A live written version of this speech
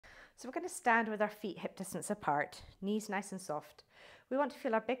So we're going to stand with our feet hip distance apart, knees nice and soft. We want to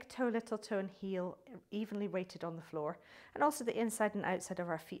feel our big toe, little toe and heel evenly weighted on the floor, and also the inside and outside of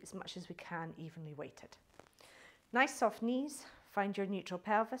our feet as much as we can evenly weighted. Nice soft knees, find your neutral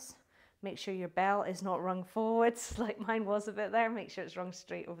pelvis. Make sure your bell is not rung forwards like mine was a bit there. Make sure it's rung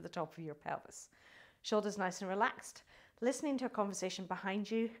straight over the top of your pelvis. Shoulders nice and relaxed. Listening to a conversation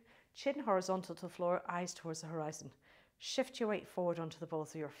behind you, chin horizontal to the floor, eyes towards the horizon. Shift your weight forward onto the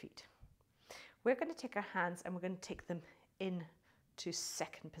balls of your feet. We're going to take our hands and we're going to take them into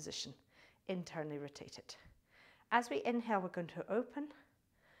second position, internally rotated. As we inhale, we're going to open,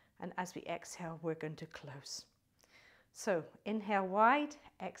 and as we exhale, we're going to close. So inhale wide,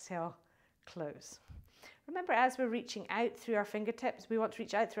 exhale, close. Remember, as we're reaching out through our fingertips, we want to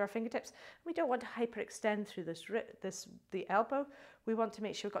reach out through our fingertips. We don't want to hyperextend through the elbow. We want to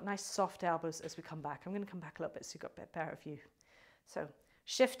make sure we've got nice soft elbows as we come back. I'm going to come back a little bit so you've got a bit better view. So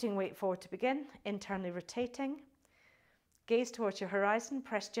shifting weight forward to begin, internally rotating. Gaze towards your horizon,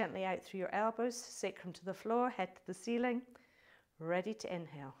 press gently out through your elbows, sacrum to the floor, head to the ceiling. Ready to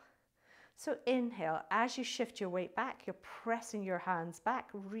inhale. So inhale, as you shift your weight back, you're pressing your hands back,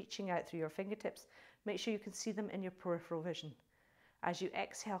 reaching out through your fingertips. Make sure you can see them in your peripheral vision. As you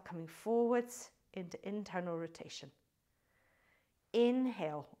exhale, coming forwards into internal rotation.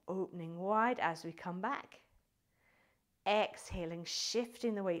 Inhale, opening wide as we come back. Exhaling,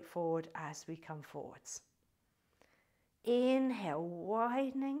 shifting the weight forward as we come forwards. Inhale,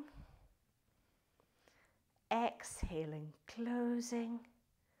 widening. Exhaling, closing.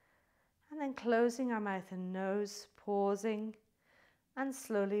 And then closing our mouth and nose, pausing, and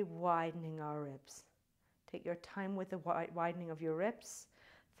slowly widening our ribs. Take your time with the widening of your ribs.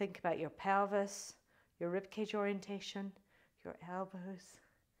 Think about your pelvis, your ribcage orientation, your elbows.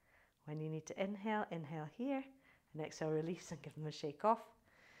 When you need to inhale, inhale here, and exhale, release and give them a shake off.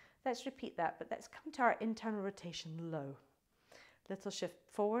 Let's repeat that, but let's come to our internal rotation low. Little shift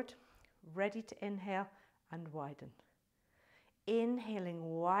forward, ready to inhale and widen. Inhaling,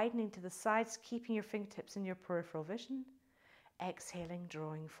 widening to the sides, keeping your fingertips in your peripheral vision. Exhaling,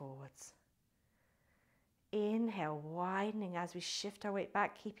 drawing forwards. Inhale, widening as we shift our weight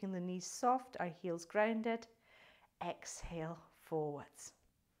back, keeping the knees soft, our heels grounded. Exhale, forwards.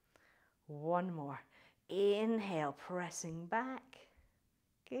 One more. Inhale, pressing back.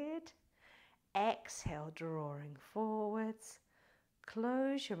 Good. Exhale, drawing forwards.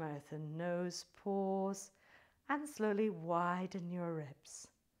 Close your mouth and nose, pause, and slowly widen your ribs.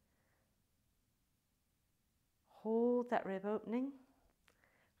 Hold that rib opening.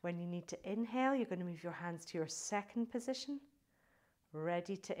 When you need to inhale, you're going to move your hands to your second position.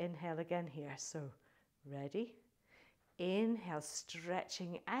 Ready to inhale again here. So, ready. Inhale,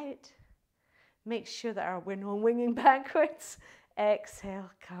 stretching out. Make sure that we're not winging backwards.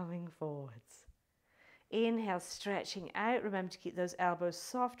 Exhale, coming forwards. Inhale, stretching out. Remember to keep those elbows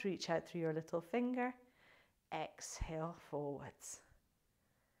soft. Reach out through your little finger. Exhale, forwards.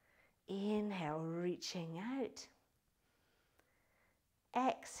 Inhale, reaching out.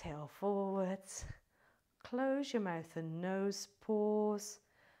 Exhale, forwards. Close your mouth and nose, pause,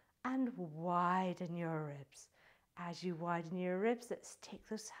 and widen your ribs. As you widen your ribs, let's take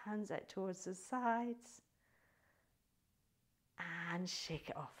those hands out towards the sides and shake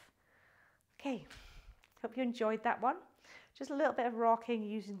it off. Okay, hope you enjoyed that one. Just a little bit of rocking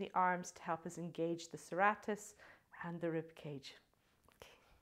using the arms to help us engage the serratus and the rib cage.